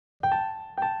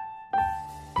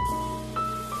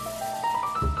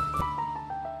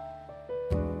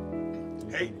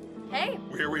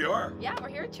Here we are. Yeah, we're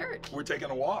here at church. We're taking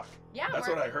a walk. Yeah, that's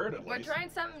what I heard at least. We're trying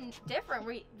something different.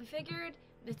 We figured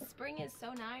the spring is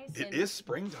so nice. It is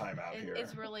springtime out here.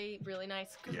 It's really, really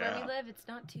nice because where we live, it's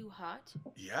not too hot.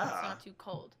 Yeah. It's not too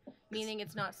cold, meaning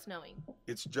it's not snowing.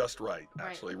 It's just right,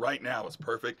 actually. Right now, it's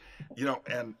perfect. You know,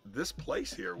 and this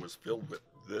place here was filled with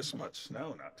this much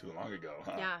snow not too long ago,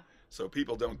 huh? Yeah. So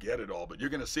people don't get it all, but you're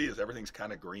going to see is everything's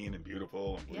kind of green and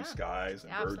beautiful and blue skies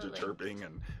and birds are chirping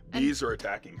and bees are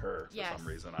attacking her for some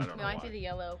reason. I don't know why. It might be the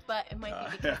yellow, but it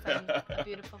might be because I'm a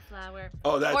beautiful flower.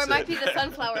 Oh, that's it. Or it might be the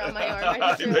sunflower on my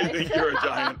arm. They think you're a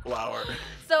giant flower.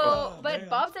 So, but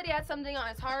Bob said he had something on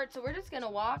his heart, so we're just going to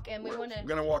walk and we want to... We're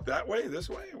going to walk that way, this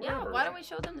way? Yeah, why don't we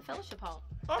show them the fellowship hall?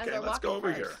 Okay, let's go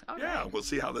over here. Okay. Yeah, we'll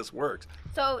see how this works.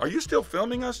 So, are you still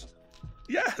filming us?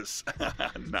 Yes.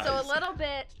 Nice. So a little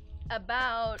bit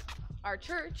about our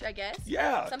church, I guess.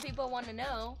 Yeah. Some people want to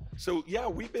know. So yeah,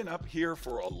 we've been up here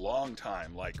for a long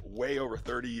time, like way over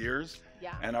 30 years.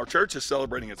 Yeah. And our church is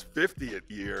celebrating its 50th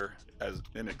year as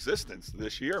in existence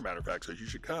this year, matter of fact. So you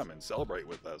should come and celebrate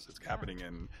with us. It's happening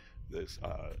in this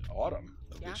autumn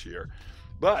of this year.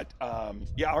 But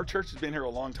yeah, our church has been here a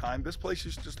long time. This place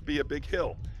used just to be a big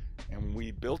hill. And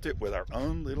we built it with our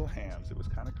own little hands. It was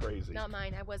kind of crazy. Not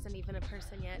mine. I wasn't even a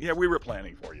person yet. Yeah, we were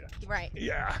planning for you. Right.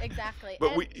 Yeah. Exactly.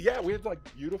 But we have like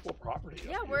beautiful property.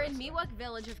 Yeah, we're in Miwok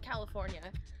Village of California,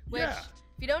 which if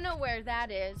you don't know where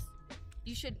that is,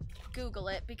 you should Google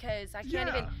it because I can't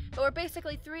even. But we're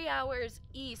basically 3 hours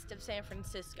east of San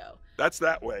Francisco. That's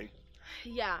that way.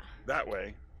 Yeah. That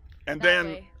way. And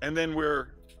then we're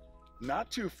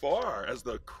not too far as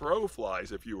the crow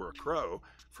flies, if you were a crow,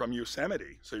 from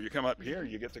Yosemite. So you come up here,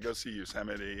 you get to go see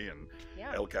Yosemite and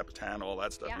El Capitan, all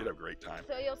that stuff. You'd have a great time.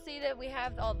 So you'll see that we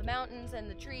have all the mountains and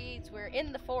the trees. We're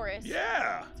in the forest.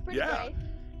 Yeah. It's pretty great.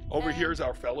 Over here is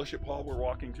our fellowship hall we're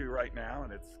walking to right now,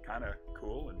 and it's kind of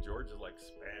cool. And George is like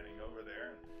spanning over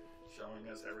there and showing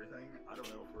us everything. I don't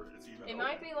know if it's even open.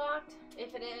 Might be locked.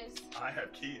 If it is, I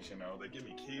have keys, you know. They give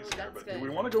me keys here, but good. do we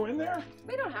want to go in there?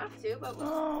 We don't have to, but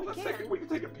we can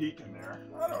take a peek in there.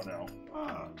 I don't know.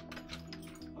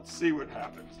 Let's see what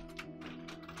happens.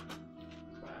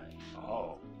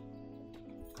 Oh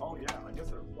yeah, I guess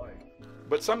it's light.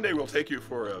 But someday we'll take you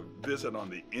for a visit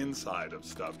on the inside of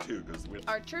stuff too, because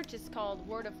our church is called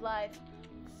Word of Life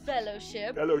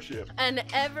Fellowship. And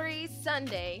every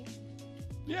Sunday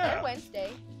and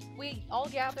Wednesday, we all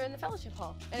gather in the fellowship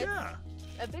hall. And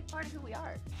it's a big part of who we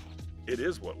are. It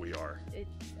is what we are. It's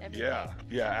everything.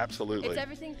 Yeah, absolutely. It's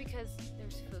everything because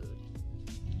there's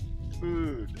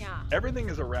food. Yeah. Everything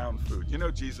is around food. You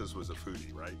know, Jesus was a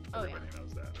foodie, right? Everybody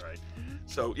knows that, right?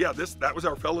 So yeah, that was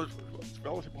our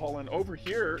fellowship hall, and over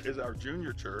here is our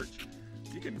junior church.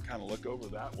 You can kind of look over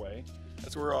that way.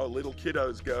 That's where our little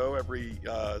kiddos go every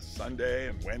Sunday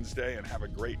and Wednesday and have a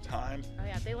great time. Oh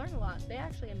yeah, they learn a lot. They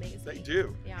actually amaze me. They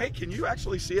do. Yeah. Hey, can you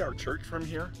actually see our church from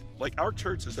here? Like, our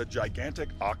church is a gigantic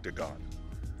octagon.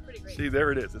 It's pretty great. See,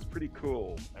 there it is. It's pretty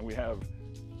cool. And we have,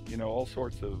 you know, all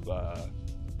sorts of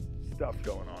stuff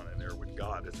going on in there with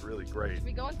God. It's really great. Should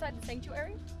we go inside the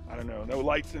sanctuary? I don't know. No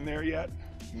lights in there yet?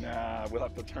 Nah, we'll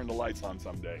have to turn the lights on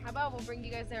someday. How about we'll bring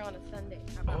you guys there on a Sunday?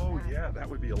 Yeah, that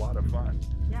would be a lot of fun.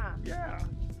 Yeah. Yeah,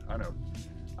 I know.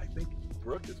 I think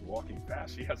Brooke is walking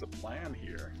fast. She has a plan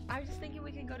here. I was just thinking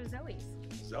we could go to Zoe's.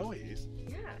 Zoe's?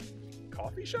 Yeah.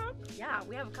 Coffee shop? Yeah,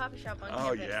 we have a coffee shop on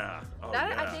campus. Yeah.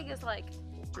 That I think is like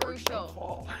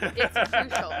crucial. It's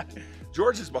crucial.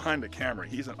 George is behind the camera.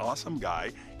 He's an awesome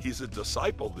guy. He's a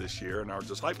disciple this year in our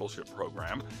discipleship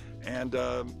program. And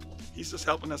he's just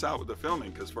helping us out with the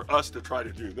filming, because for us to try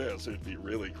to do this, it'd be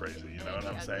really crazy. You know what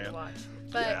I'm saying?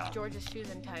 But George's shoes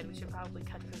untied. We should probably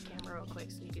cut to the camera real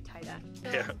quick so you could tie that.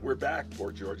 Yeah, we're back.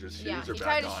 Poor George's shoes are back on. He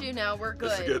tied his shoe now. We're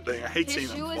good. It's a good thing. I hate seeing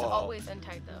his them fall. shoe is always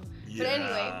untied though. Yeah. But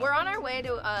anyway, we're on our way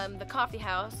to the coffee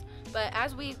house. But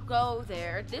as we go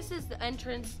there, this is the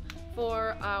entrance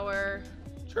for our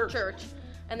church.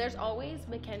 And there's always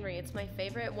McHenry. It's my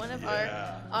favorite. One of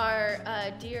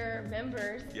our dear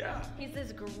members. Yeah. He's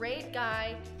this great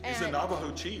guy. He's a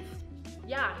Navajo chief.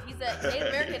 Yeah, he's a Native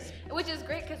American, which is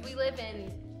great because we live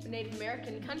in Native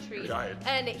American country. Right.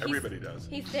 And everybody does.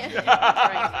 He stands.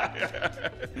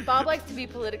 Right. Bob likes to be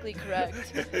politically correct,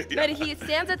 but he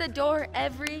stands at the door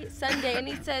every Sunday and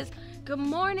he says, "Good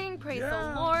morning, praise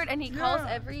the Lord," and he calls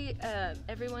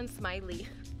everyone smiley.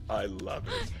 I love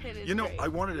it. It is you know, great. I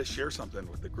wanted to share something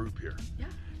with the group here. Yeah.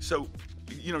 So,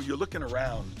 you know, you're looking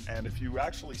around, and if you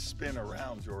actually spin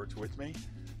around, George, with me,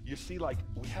 you see, like,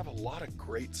 we have a lot of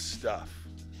great stuff.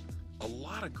 A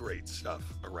lot of great stuff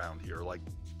around here, like,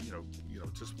 you know,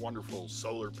 just wonderful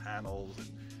solar panels and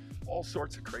all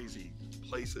sorts of crazy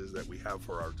places that we have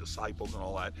for our disciples and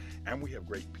all that. And we have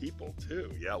great people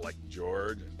too. Yeah, like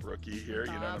George and Brookie here,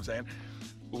 you know what I'm saying?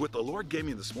 What the Lord gave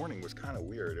me this morning was kind of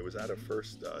weird. It was out of 1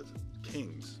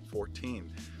 Kings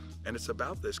 14. And it's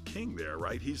about this king there,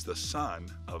 right? He's the son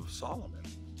of Solomon.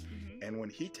 And when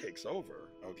he takes over,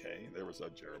 okay, there was a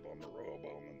Jeroboam, a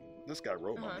Rehoboam, and this guy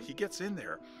Rehoboam, he gets in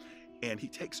there and he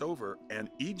takes over, and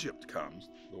Egypt comes,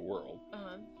 the world,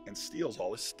 and steals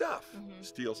all his stuff.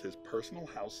 Steals his personal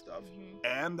house stuff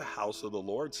and the house of the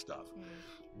Lord stuff.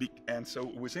 And so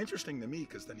it was interesting to me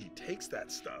because then he takes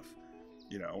that stuff,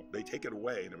 you know, they take it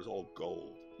away and it was all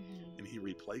gold, and he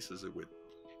replaces it with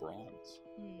bronze.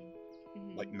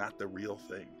 Like not the real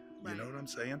thing. You know what I'm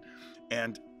saying?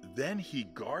 And then he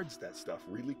guards that stuff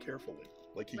really carefully.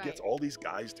 Like he gets all these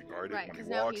guys to guard it when he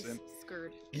walks in.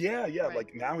 Scared. Yeah.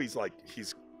 Like now he's worried.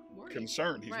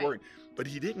 Concerned. He's worried. But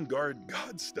he didn't guard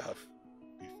God's stuff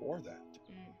before that,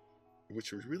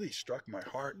 which really struck my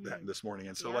heart this morning.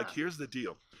 And so like, here's the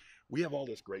deal. We have all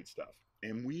this great stuff.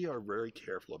 And we are very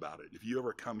careful about it. If you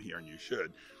ever come here, and you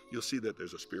should, you'll see that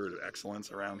there's a spirit of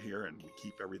excellence around here, and we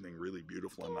keep everything really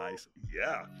beautiful and nice.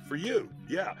 Yeah, for you.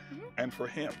 Yeah. And for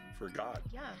him, for God.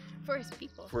 Yeah, for his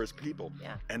people. For his people.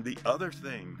 Yeah. And the other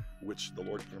thing, which the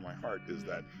Lord put in my heart, is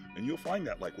that, and you'll find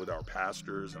that like with our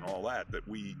pastors and all that, that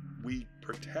we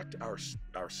protect our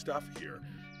stuff here.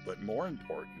 But more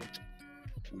important,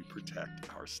 we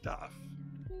protect our stuff.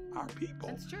 Our people.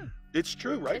 That's true. It's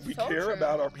true, right? It's we so care true.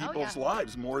 about our people's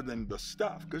lives more than the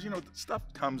stuff. Because, you know, stuff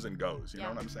comes and goes. You know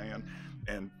what I'm saying?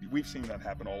 And we've seen that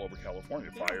happen all over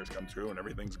California. Fires come through and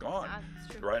everything's gone.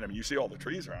 That's true. Right? I mean, you see all the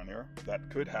trees around here. That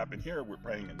could happen here. We're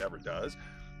praying it never does.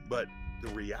 But the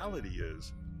reality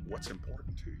is, what's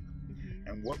important to you?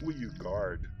 And what will you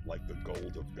guard like the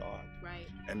gold of God? Right.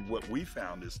 And what we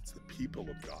found is it's the people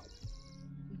of God.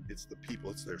 It's the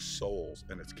people, it's their souls,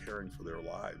 and it's caring for their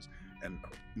lives.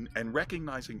 And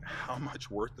recognizing how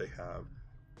much worth they have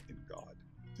in God.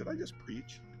 Did I just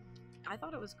preach? I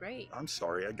thought it was great. I'm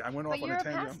sorry, I went off on you're a a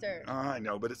tangent. pastor. I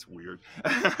know, but it's weird.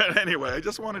 Anyway, I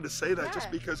just wanted to say that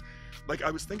just because, like, I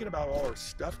was thinking about all our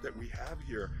stuff that we have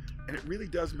here, and it really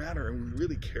does matter, and we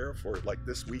really care for it. Like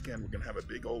this weekend, we're gonna have a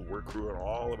big old work crew, and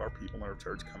all of our people in our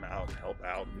church come out and help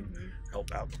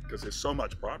out because there's so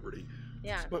much property.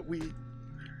 Yeah. But we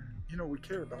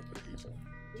care about the people.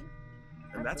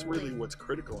 And that's really what's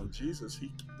critical in Jesus.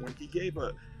 When he gave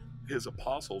his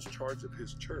apostles charge of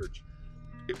his church,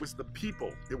 it was the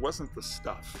people. It wasn't the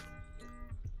stuff.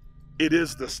 It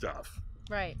is the stuff.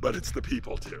 Right. But it's the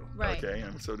people too. Right. Okay.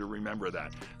 And so to remember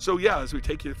that. So yeah, as we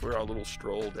take you for our little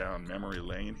stroll down memory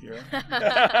lane here,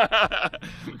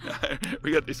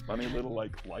 we got these funny little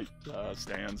like light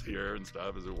stands here and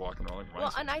stuff as we're walking along.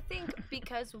 Well, and I think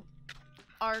because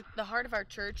the heart of our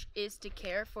church is to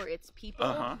care for its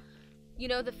people. You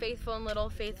know, the faithful and little,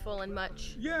 faithful and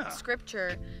much.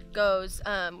 Scripture goes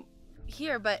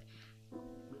here, but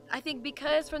I think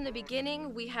because from the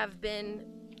beginning we have been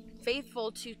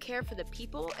faithful to care for the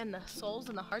people and the souls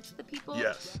and the hearts of the people,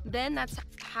 then that's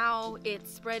how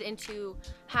it's spread into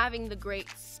having the great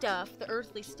stuff, the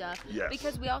earthly stuff,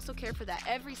 because we also care for that.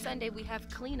 Every Sunday we have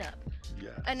cleanup.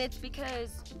 And it's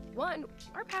because, one,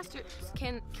 our pastors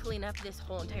can't clean up this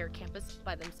whole entire campus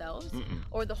by themselves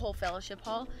or the whole fellowship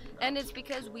hall. And it's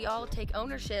because we all take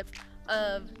ownership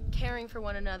of caring for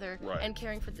one another and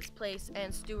caring for this place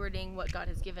and stewarding what God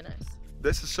has given us.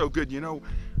 This is so good. You know,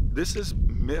 this is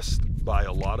missed by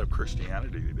a lot of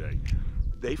Christianity today.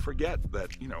 They forget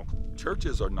that, you know,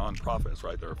 churches are nonprofits,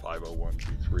 right? They're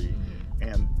 501c3,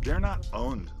 and they're not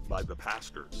owned by the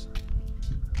pastors.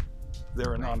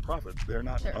 They're a nonprofit. They're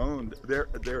not owned. They're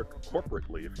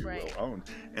corporately, if you will, owned.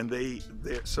 And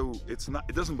so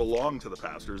it doesn't belong to the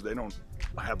pastors. They don't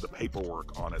have the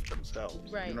paperwork on it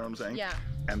themselves. Right. You know what I'm saying? Yeah.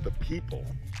 And the people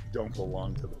don't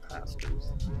belong to the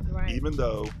pastors. Right. Even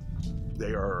though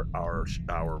they are our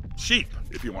sheep,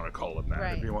 if you want to call them that.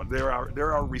 Right. If you want, they're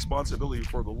our responsibility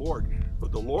for the Lord.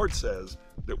 But the Lord says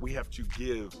that we have to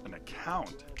give an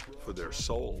account for their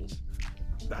souls.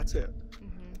 That's it.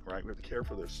 Right? We have to care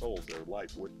for their souls, their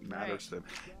life, what matters to them.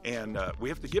 And we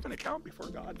have to give an account before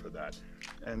God for that.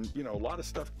 And, you know, a lot of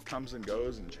stuff comes and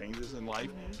goes and changes in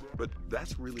life, but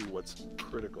that's really what's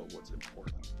critical, what's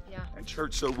important. Yeah. And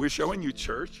church, so we're showing you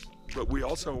church, but we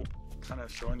also kind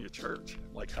of showing you church,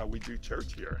 like how we do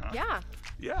church here, huh?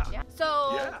 Yeah.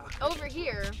 So over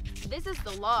here, this is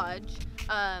the lodge.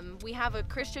 We have a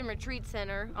Christian retreat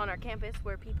center on our campus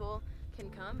where people can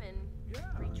come and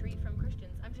retreat from Christians.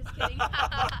 I'm just kidding.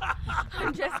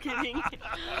 I'm just kidding.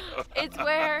 It's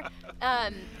where,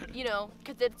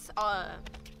 because it's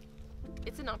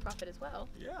a nonprofit as well.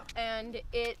 Yeah. And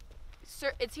it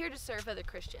it's here to serve other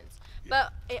Christians.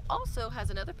 But it also has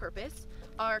another purpose.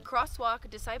 Our Crosswalk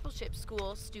Discipleship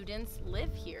School students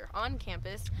live here on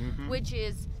campus, which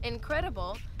is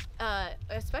incredible,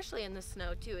 especially in the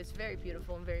snow too. It's very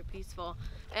beautiful and very peaceful.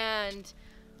 And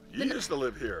you used to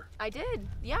live here. I did.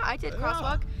 Yeah, I did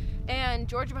Crosswalk. And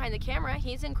George behind the camera,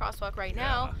 he's in Crosswalk right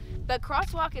now. But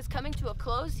Crosswalk is coming to a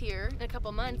close here in a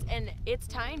couple months, and it's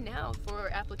time now for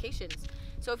applications.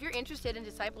 So if you're interested in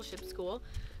discipleship school,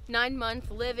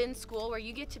 9-month live-in school where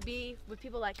you get to be with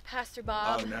people like Pastor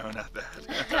Bob. Oh no, not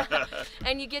that.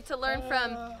 And you get to learn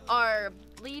from our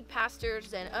lead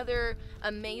pastors and other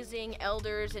amazing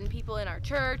elders and people in our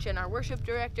church and our worship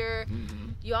director.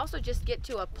 You also just get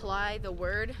to apply the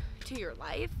word to your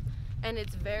life, and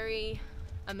it's very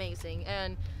amazing.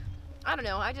 And I don't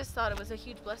know, I just thought it was a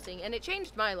huge blessing, and it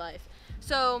changed my life.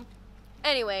 So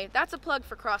anyway, that's a plug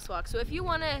for Crosswalk. So if you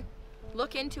want to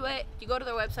look into it, you go to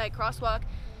their website,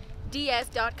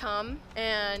 crosswalkds.com,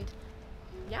 and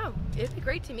yeah, it'd be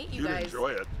great to meet you guys. You'd enjoy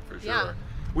it for sure. Yeah.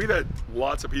 We've had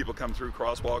lots of people come through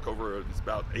Crosswalk over, it's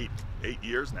about eight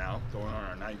years now, going on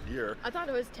our 9th year. I thought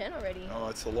it was 10 already. Oh,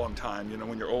 it's a long time. You know,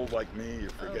 when you're old like me, you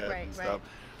forget and stuff. Right.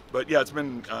 But yeah, it's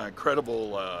been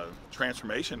incredible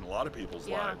transformation in a lot of people's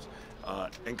lives,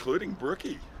 including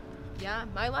Brookie. Yeah,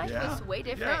 my life was way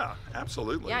different. Yeah,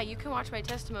 absolutely. Yeah, you can watch my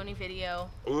testimony video.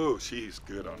 Oh, she's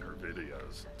good on her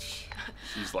videos.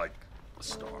 She's like a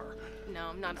star. No,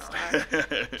 I'm not a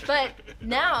star. But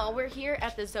now we're here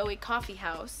at the Zoe Coffee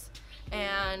House,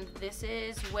 and this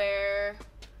is where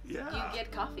you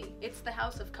get coffee. It's the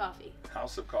House of Coffee.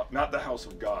 House of Coffee, not the House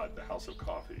of God, the House of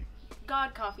Coffee.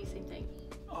 God Coffee, same thing.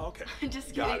 Oh, okay.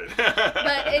 Just got kidding. it.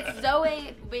 But it's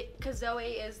Zoe, because Zoe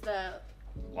is the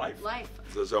life.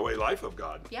 The Zoe life of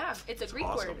God. Yeah, it's a Greek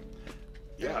word.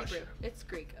 Yeah. It's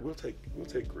Greek. We'll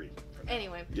take Greek.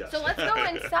 Anyway, yes. So let's go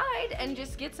inside and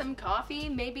just get some coffee.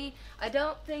 Maybe, I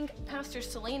don't think Pastor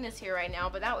Celine is here right now,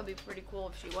 but that would be pretty cool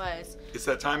if she was. It's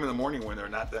that time in the morning when there are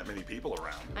not that many people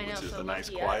around, I know, which is so the nice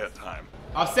lucky quiet us. time.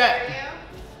 All set.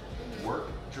 Work,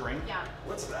 drink. Yeah.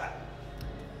 What's that?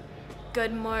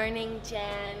 Good morning,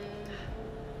 Jen.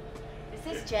 This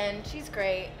is Jen. She's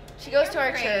great. She goes to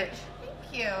our church.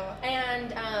 Thank you.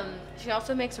 And she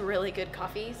also makes really good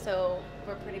coffee, so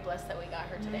we're pretty blessed that we got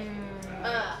her today.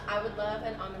 I would love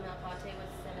an almond milk latte with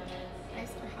cinnamon.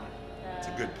 Nice or hot? It's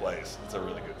a good place. It's a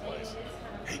really good place.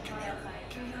 Hey, come here.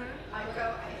 I would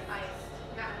go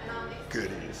iced.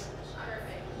 Goodies.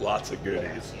 Perfect. Lots of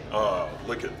goodies. Oh,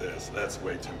 look at this. That's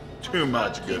way too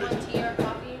much Do you goodies. want tea or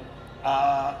coffee?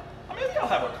 Maybe I'll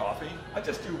have a coffee. I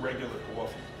just do regular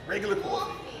coffee. Regular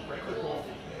coffee.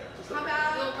 Yeah, just How a-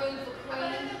 about No room for how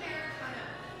about an cream. Americano?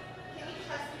 Can you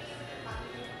trust me with your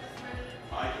coffee this morning?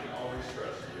 I can always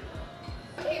trust you.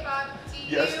 Okay, Bob. Do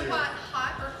Yes, you dear. want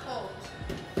hot or cold?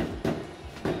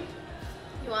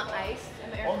 You want iced?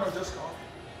 Oh American? no, just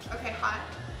coffee. Okay, hot.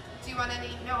 Do you want any?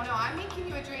 No, I'm making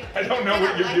you a drink. I don't know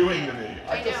what you're doing to me.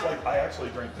 I know. I actually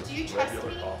drink this Do you trust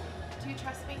regular me? coffee. Do you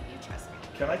trust me? You trust me.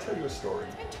 Can I tell you a story?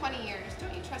 It's been 20 years.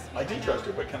 Don't you trust me? I do know. trust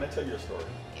you, but can I tell you a story?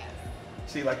 Yes.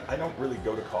 See, like, I don't really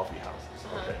go to coffee houses,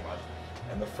 okay, much.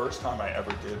 And the first time I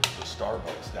ever did was a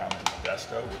Starbucks down in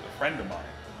Modesto with a friend of mine,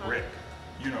 Rick.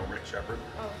 You know Rick Shepard.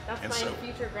 Oh, that's And my so-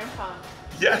 future grandpa.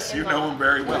 Yes, you know In-law. him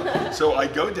very well. So I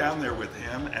go down there with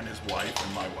him and his wife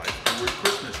and my wife, and we're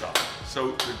Christmas shopping.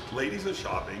 So the ladies are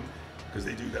shopping, because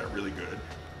they do that really good,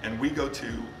 and we go to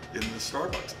in the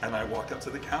Starbucks, and I walk up to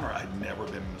the counter. I'd never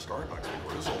been in a Starbucks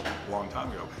before. This was a long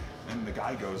time ago. And the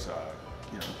guy goes,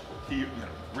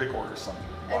 Rick orders some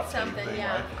latte something, thing,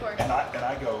 yeah, right? of course. And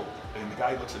I go, and the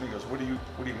guy looks at me and goes, what do you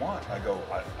want? I go,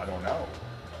 I don't know.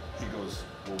 He goes,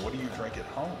 well, what do you drink at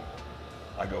home?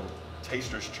 I go,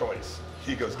 taster's choice.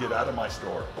 He goes, get out of my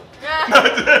store.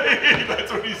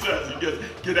 That's what he says. He goes,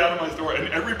 get out of my store. And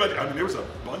everybody, I mean, there was a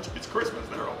bunch, it's Christmas,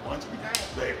 there are a bunch of them.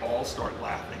 They all start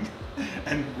laughing.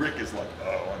 And Rick is like,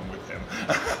 oh, I'm with him.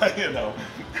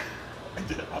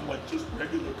 I'm like, just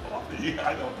regular coffee.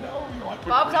 I don't know. I put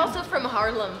Bob's cream. also from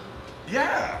Harlem.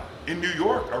 Yeah. In New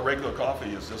York, a regular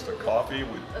coffee is just a coffee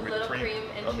with little cream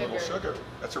and a little sugar. sugar.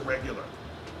 That's a regular.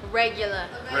 Regular.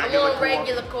 Regular A little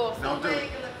regular coffee. Don't do it.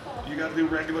 Regular coffee. You gotta do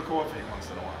regular coffee once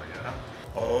in a while, yeah?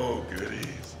 Oh,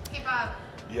 goodies. Hey, Bob.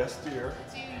 Yes, dear.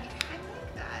 Do you, I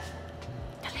like that.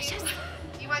 Delicious.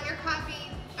 Do you want your coffee?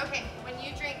 Okay, when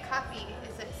you drink coffee,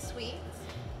 is it sweet?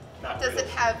 Not Does really. it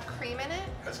have cream in it?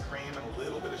 Has cream and a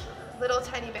little bit of sugar. Little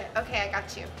tiny bit. Okay, I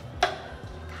got you.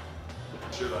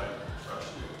 Should I trust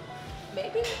you?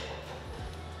 Maybe.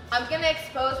 I'm gonna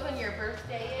expose when your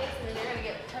birthday is, and then you're gonna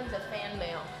get tons of fan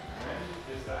mail.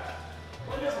 When is that?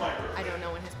 When is my birthday? I don't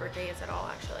know when his birthday is at all,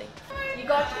 actually. You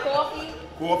got your coffee?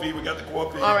 Coffee, we got the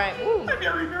coffee. All right. Ooh. Hi,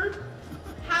 Mary Bird.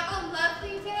 Have a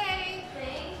lovely day.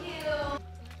 Thank you.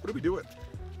 What are we doing?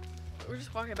 We're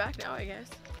just walking back now, I guess.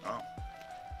 Oh.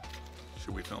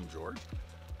 Should we film George?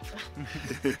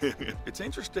 It's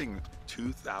interesting,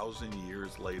 2,000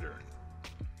 years later,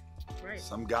 Right.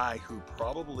 some guy who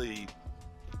probably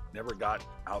never got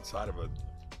outside of a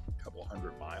couple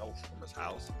hundred miles from his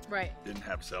house, Right. didn't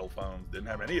have cell phones, didn't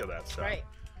have any of that stuff, Right.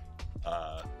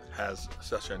 has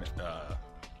such a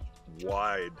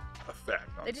wide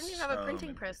effect on They didn't even have a so printing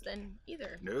many- press then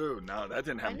either. No, that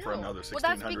didn't happen for know. another Well,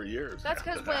 that's 1,600 years. That's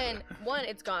after because that. when, one,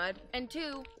 it's God, and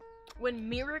two, when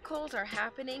miracles are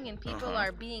happening and people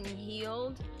are being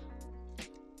healed,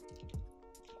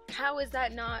 how is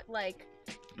that not like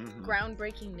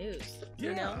groundbreaking news?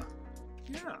 You know?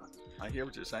 Yeah, I hear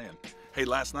what you're saying. Hey,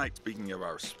 last night, speaking of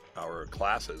our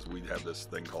classes, we have this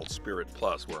thing called Spirit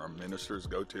Plus, where our ministers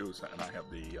go to, and I have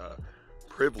the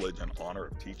privilege and honor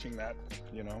of teaching that,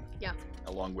 Yeah.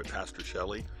 along with Pastor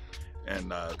Shelley.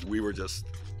 And we were just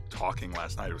talking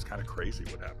last night. It was kind of crazy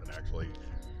what happened, actually.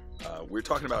 We were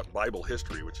talking about Bible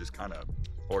history, which is kind of,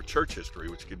 or church history,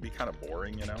 which could be kind of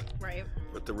boring, Right.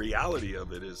 But the reality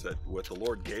of it is that what the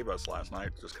Lord gave us last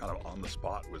night, just kind of on the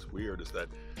spot, was weird, is that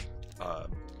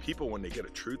people, when they get a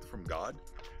truth from God,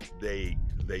 they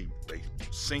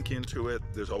sink into it.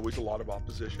 There's always a lot of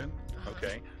opposition,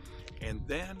 okay? And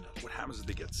then what happens is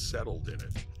they get settled in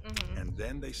it. And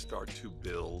then they start to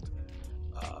build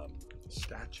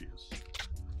statues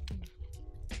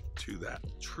to that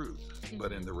truth.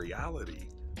 But in the reality,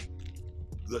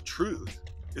 the truth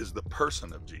is the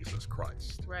person of Jesus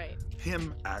Christ. Right.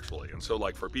 Him, actually. And so,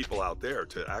 like, for people out there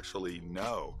to actually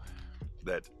know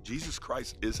that Jesus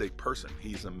Christ is a person.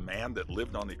 He's a man that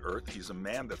lived on the earth. He's a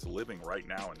man that's living right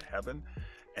now in heaven.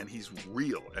 And he's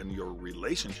real, and your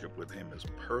relationship with him is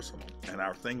personal. And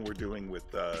our thing we're doing with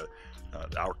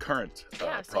our current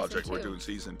project, we're doing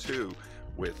season 2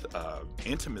 with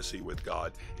intimacy with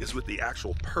God, is with the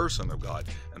actual person of God.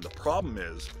 And the problem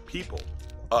is people,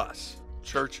 us,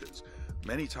 churches,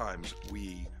 many times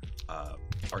we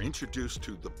are introduced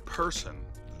to the person,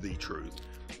 the truth,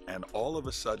 and all of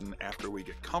a sudden, after we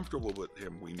get comfortable with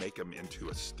him, we make him into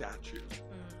a statue.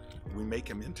 We make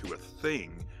him into a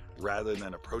thing rather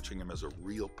than approaching him as a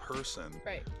real person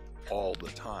all the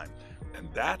time. And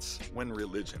that's when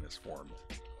religion is formed.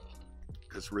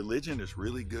 Because religion is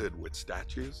really good with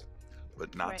statues,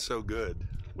 but not so good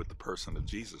with the person of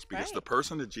Jesus. Because the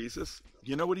person of Jesus,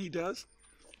 you know what he does?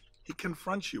 He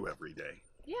confronts you every day.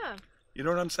 Yeah. You know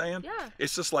what I'm saying? Yeah.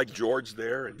 It's just like George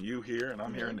there and you here and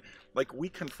I'm here, and like we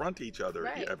confront each other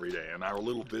every day. And our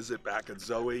little visit back at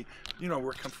Zoe,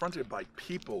 we're confronted by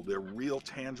people. They're real,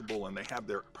 tangible, and they have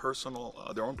their personal,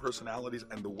 their own personalities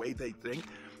and the way they think,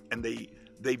 and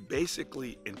they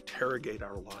basically interrogate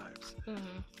our lives.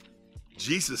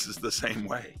 Jesus is the same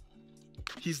way.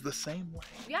 He's the same way.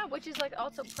 Yeah, which is like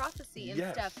also prophecy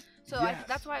and stuff. So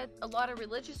that's why a lot of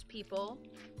religious people,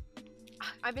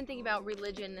 I've been thinking about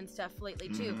religion and stuff lately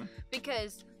too,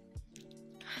 because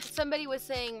somebody was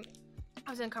saying, I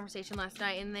was in a conversation last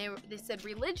night and they said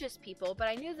religious people, but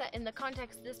I knew that in the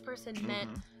context this person meant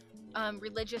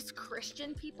religious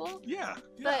Christian people. Yeah.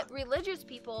 But religious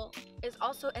people is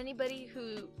also anybody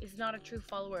who is not a true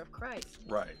follower of Christ.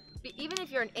 Right. Even if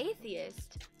you're an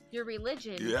atheist, your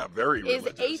religion very is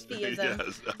religious.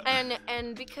 atheism.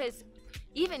 And because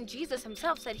even Jesus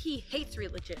himself said he hates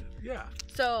religion. Yeah.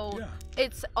 So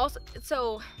it's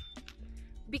also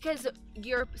because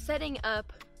you're setting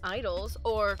up idols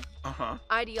or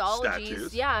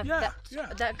ideologies, statues.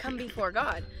 that come before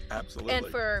God. Absolutely. And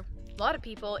for a lot of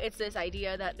people, it's this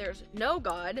idea that there's no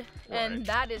God, and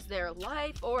that is their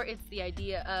life, or it's the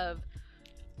idea of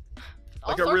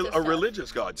like a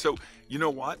religious God. So you know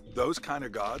what? Those kind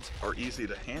of gods are easy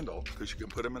to handle because you can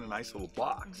put them in a nice little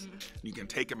box. You can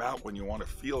take them out when you want to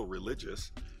feel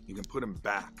religious. You can put them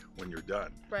back when you're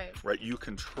done. Right. You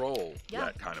control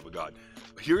that kind of a God.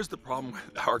 Here's the problem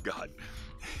with our God.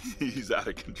 He's out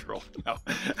of control now.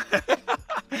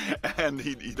 And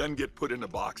he doesn't get put in a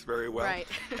box very well. Right.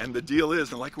 And the deal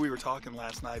is, and like we were talking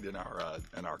last night in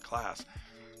our class,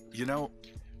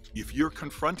 if you're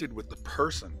confronted with the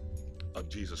person of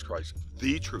Jesus Christ,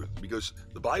 the truth, because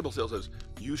the Bible tells us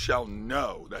you shall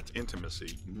know, that's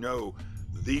intimacy, know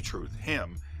the truth,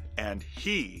 him, and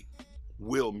he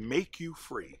will make you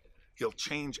free. He'll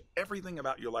change everything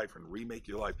about your life and remake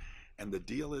your life. And the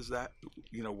deal is that,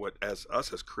 what, as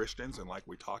us as Christians, and like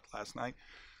we talked last night,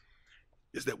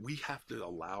 is that we have to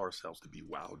allow ourselves to be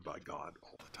wowed by God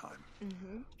all the time.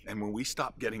 And when we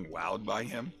stop getting wowed by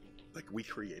him, like we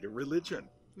create a religion.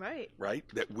 Right?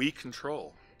 That we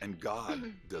control. And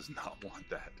God does not want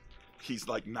that. he's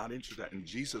like not interested, and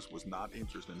Jesus was not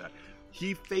interested in that.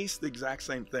 He faced the exact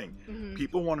same thing.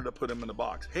 People wanted to put him in a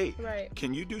box. Hey,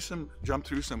 can you jump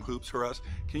through some hoops for us?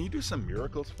 Can you do some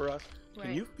miracles for us?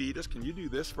 Can you feed us? Can you do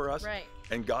this for us?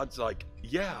 And God's like,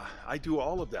 yeah, I do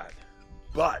all of that,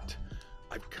 but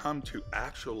I've come to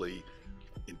actually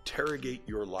interrogate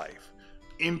your life,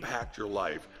 impact your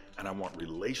life, and I want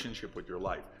relationship with your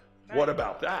life. What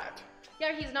about that?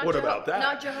 Yeah, he's not. About that?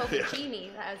 Not Jehovah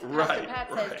Genie, as Pastor Pat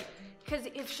says. Because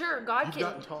God You've can.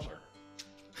 gotten taller.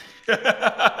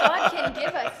 God can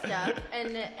give us stuff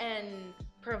and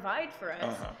provide for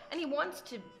us, and He wants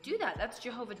to do that. That's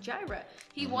Jehovah Jireh.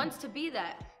 He wants to be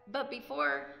that, but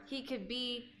before He could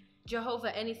be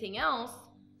Jehovah anything else,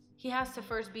 He has to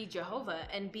first be Jehovah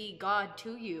and be God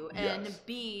to you and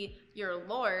be your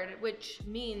Lord, which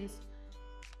means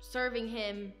serving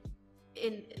Him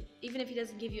even if He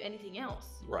doesn't give you anything else.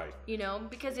 You know,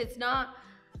 because it's not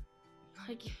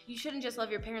like you shouldn't just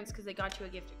love your parents because they got you a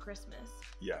gift at Christmas.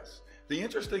 Yes. The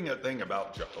interesting thing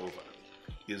about Jehovah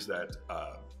is that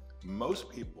most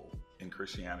people in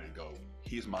Christianity go,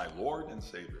 He's my Lord and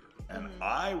Savior. And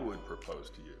I would propose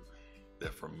to you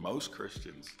that for most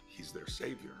Christians, He's their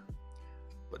Savior,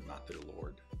 but not their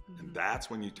Lord. And that's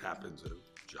when you tap into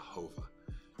Jehovah.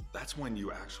 That's when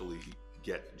you actually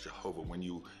get Jehovah, when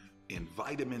you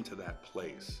invite Him into that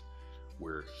place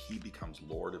where He becomes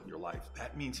Lord of your life.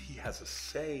 That means He has a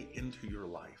say into your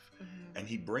life. And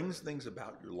He brings things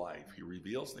about your life. He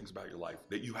reveals things about your life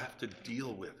that you have to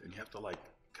deal with. And you have to like,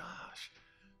 gosh,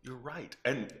 you're right.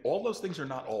 And all those things are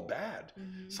not all bad.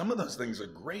 Some of those things are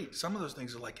great. Some of those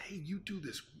things are like, hey, you do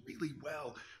this really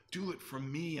well. Do it for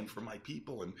me and for my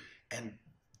people, and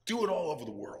do it all over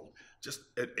the world. Just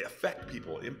affect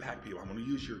people, impact people. I'm going to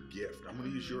use your gift. I'm going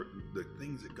to use the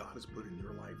things that God has put in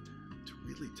your life to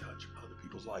really touch other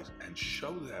people's lives and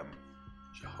show them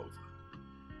Jehovah,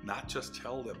 not just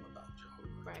tell them about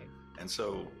Jehovah. And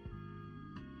so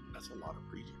that's a lot of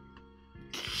preaching.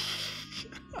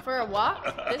 For a walk,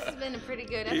 this has been a pretty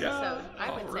good episode,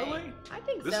 I would say. Really? I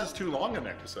think this is too long an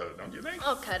episode, don't you think?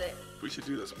 I'll cut it. We should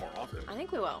do this more often. I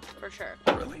think we will, for sure.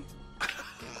 Really?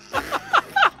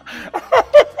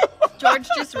 George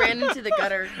just ran into the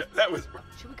gutter. That was.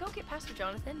 Should we go get Pastor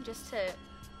Jonathan just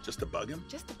to bug him?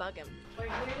 Just to bug him. We're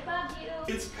here to bug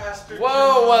you. It's Pastor.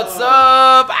 Whoa, what's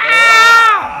up?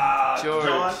 Ah! George.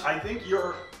 John, I think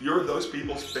you're those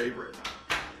people's favorite.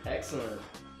 Excellent.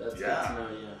 That's good to know,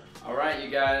 yeah. All right, you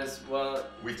guys. Well,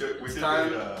 it's time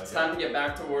to get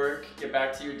back to work, get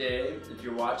back to your day. If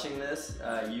you're watching this,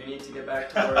 you need to get back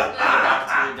to work, get back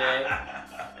to your day.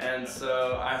 And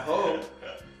so I hope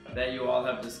that you all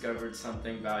have discovered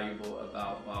something valuable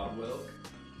about Wild Wilk.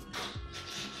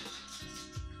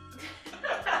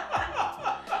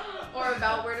 Or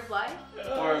about Word of Life.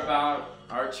 Or about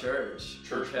our church.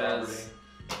 Because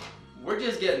we're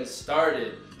just getting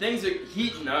started. Things are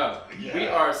heating up. Yeah. We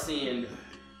are seeing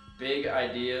big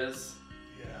ideas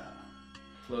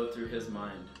flow through his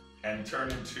mind. And turn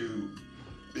into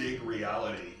big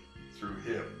reality through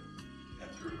him and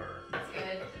through her. That's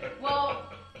good.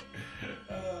 Well,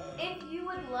 if you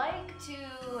would like to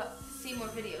see more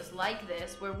videos like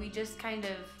this, where we just kind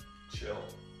of chill.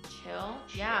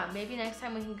 Yeah, maybe next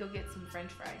time we can go get some French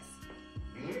fries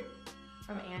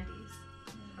from Andy's.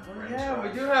 Oh yeah,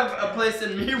 we do have a place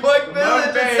in Miwok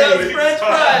Village that sells French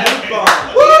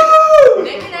fries. Woo!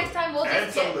 Maybe next time we'll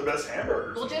just some of the best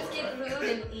hamburgers. We'll just get food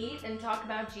and eat and talk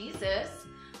about Jesus.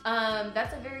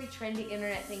 That's a very trendy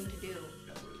internet thing to do.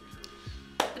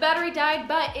 The battery died,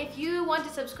 but if you want to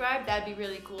subscribe, that'd be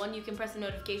really cool, and you can press the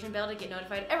notification bell to get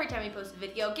notified every time we post a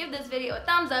video. Give this video a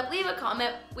thumbs up, leave a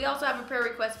comment. We also have a prayer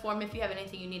request form if you have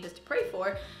anything you need us to pray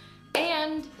for.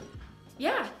 And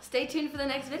yeah, stay tuned for the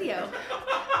next video.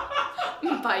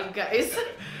 Bye, you guys.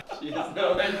 She has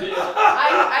no idea.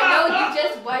 I know you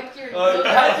just wiped your...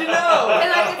 How'd you know?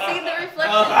 Because I could see the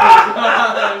reflection.